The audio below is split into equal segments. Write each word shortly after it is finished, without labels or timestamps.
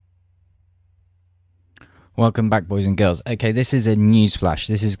Welcome back, boys and girls. Okay, this is a news flash.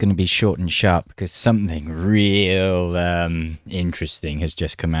 This is going to be short and sharp because something real interesting has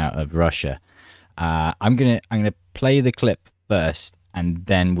just come out of Russia. I'm gonna play the clip first, and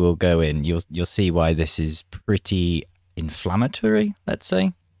then we'll go in. You'll see why this is pretty inflammatory. Let's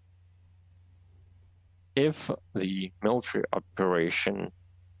say. If the military operation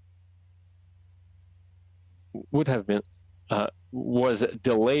would have been was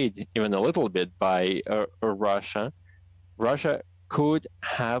delayed even a little bit by Russia, Russia could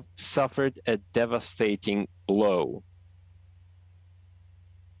have suffered a devastating blow.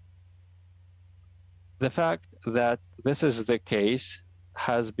 The fact that this is the case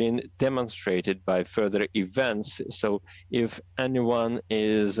has been demonstrated by further events. So if anyone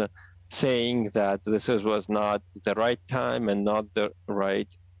is saying that this was not the right time and not the right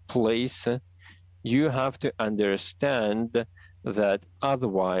place, you have to understand that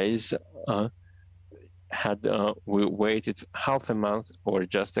otherwise, had we waited half a month or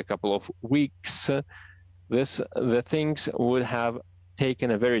just a couple of weeks, the things would have taken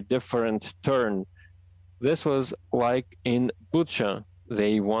a very different turn. This was like in Bucha.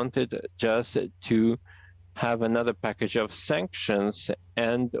 They wanted just to have another package of sanctions,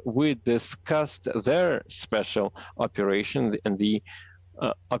 and we discussed their special operation and the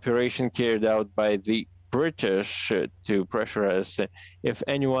operation carried out by the British to pressure us. If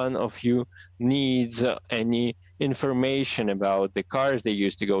any one of you needs any information about the cars they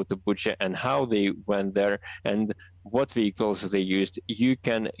used to go to Bucha and how they went there and what vehicles they used, you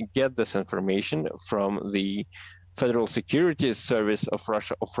can get this information from the Federal Security Service of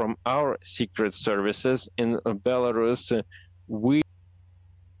Russia or from our secret services in Belarus.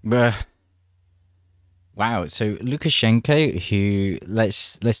 Wow, so Lukashenko, who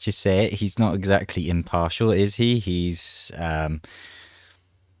let's just say it, he's not exactly impartial, is he? He's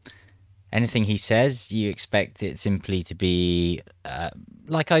anything he says, you expect it simply to be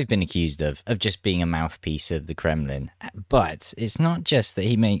like I've been accused of just being a mouthpiece of the Kremlin. But it's not just that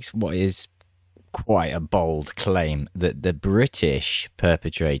he makes what is quite a bold claim that the British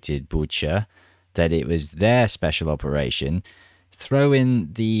perpetrated Bucha, that it was their special operation. Throw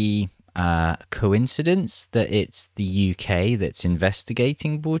in the coincidence that it's the UK that's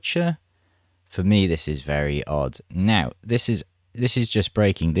investigating Bucha. For me, this is very odd. Now, this is just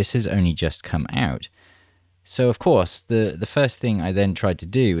breaking. This has only just come out. So, of course, the first thing I then tried to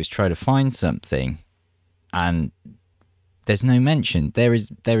do was try to find something, and there's no mention. There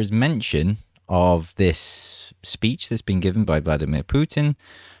is mention of this speech that's been given by Vladimir Putin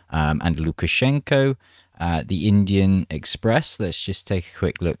and Lukashenko. The Indian Express. Let's just take a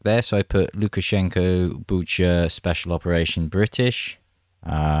quick look there. So I put Lukashenko, Bucha, Special Operation British.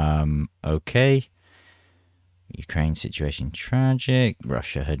 Okay. Ukraine situation tragic.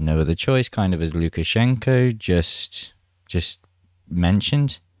 Russia had no other choice, kind of as Lukashenko just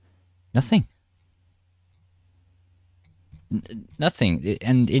mentioned. Nothing. Nothing.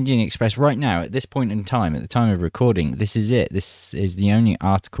 And Indian Express right now, at this point in time, at the time of recording, this is it. This is the only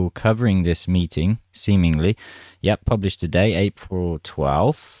article covering this meeting, seemingly. Yep, published today, April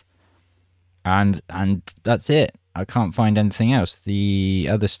 12th. And that's it. I can't find anything else. The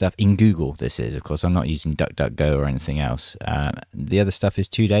other stuff in Google, this is, of course, I'm not using DuckDuckGo or anything else. The other stuff is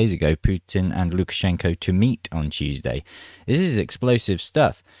 2 days ago, Putin and Lukashenko to meet on Tuesday. This is explosive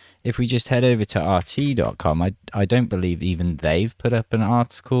stuff. If we just head over to RT.com, I don't believe even they've put up an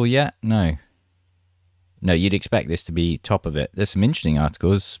article yet. No, you'd expect this to be top of it. There's some interesting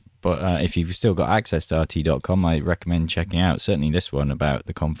articles, but if you've still got access to RT.com, I recommend checking out certainly this one about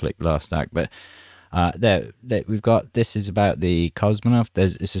the conflict last act. But there we've got, this is about the Cosmonauts.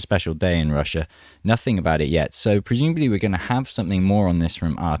 It's a special day in Russia. Nothing about it yet. So presumably we're going to have something more on this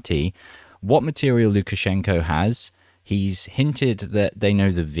from RT. What material Lukashenko has, he's hinted that they know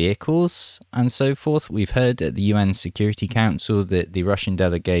the vehicles and so forth. We've heard at the UN Security Council that the Russian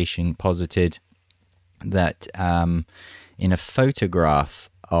delegation posited that in a photograph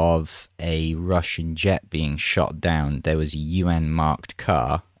of a Russian jet being shot down, there was a UN-marked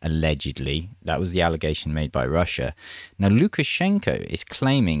car, allegedly. That was the allegation made by Russia. Now, Lukashenko is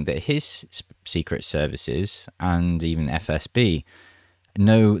claiming that his secret services and even FSB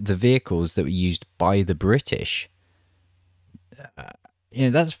know the vehicles that were used by the British.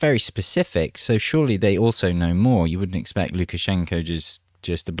 That's very specific, so surely they also know more. You wouldn't expect Lukashenko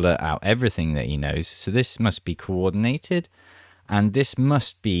just to blurt out everything that he knows. So this must be coordinated, and this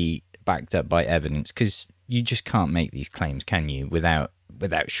must be backed up by evidence, because you just can't make these claims, can you, without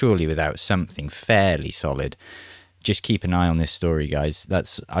something fairly solid. Just keep an eye on this story, guys.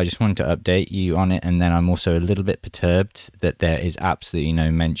 I just wanted to update you on it, and then I'm also a little bit perturbed that there is absolutely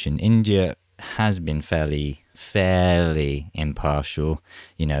no mention. India has been fairly impartial.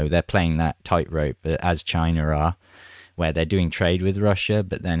 You know, they're playing that tightrope as China are, where they're doing trade with Russia,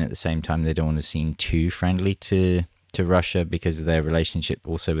 but then at the same time they don't want to seem too friendly to Russia because of their relationship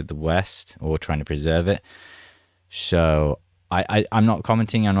also with the West, or trying to preserve it. So I'm not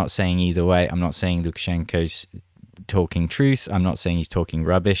commenting. I'm not saying either way. I'm not saying Lukashenko's talking truth. I'm not saying he's talking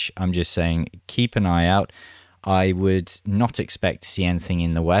rubbish. I'm just saying keep an eye out. I would not expect to see anything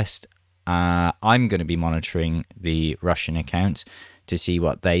in the West. I'm going to be monitoring the Russian accounts to see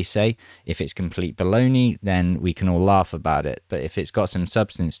what they say. If it's complete baloney, then we can all laugh about it. But if it's got some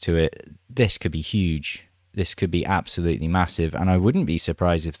substance to it, this could be huge. This could be absolutely massive. And I wouldn't be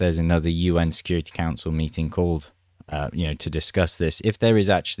surprised if there's another UN Security Council meeting called, to discuss this. If there is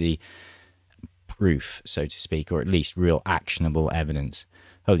actually proof, so to speak, or at least real actionable evidence.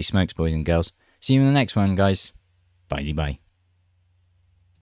 Holy smokes, boys and girls. See you in the next one, guys. Bye-bye.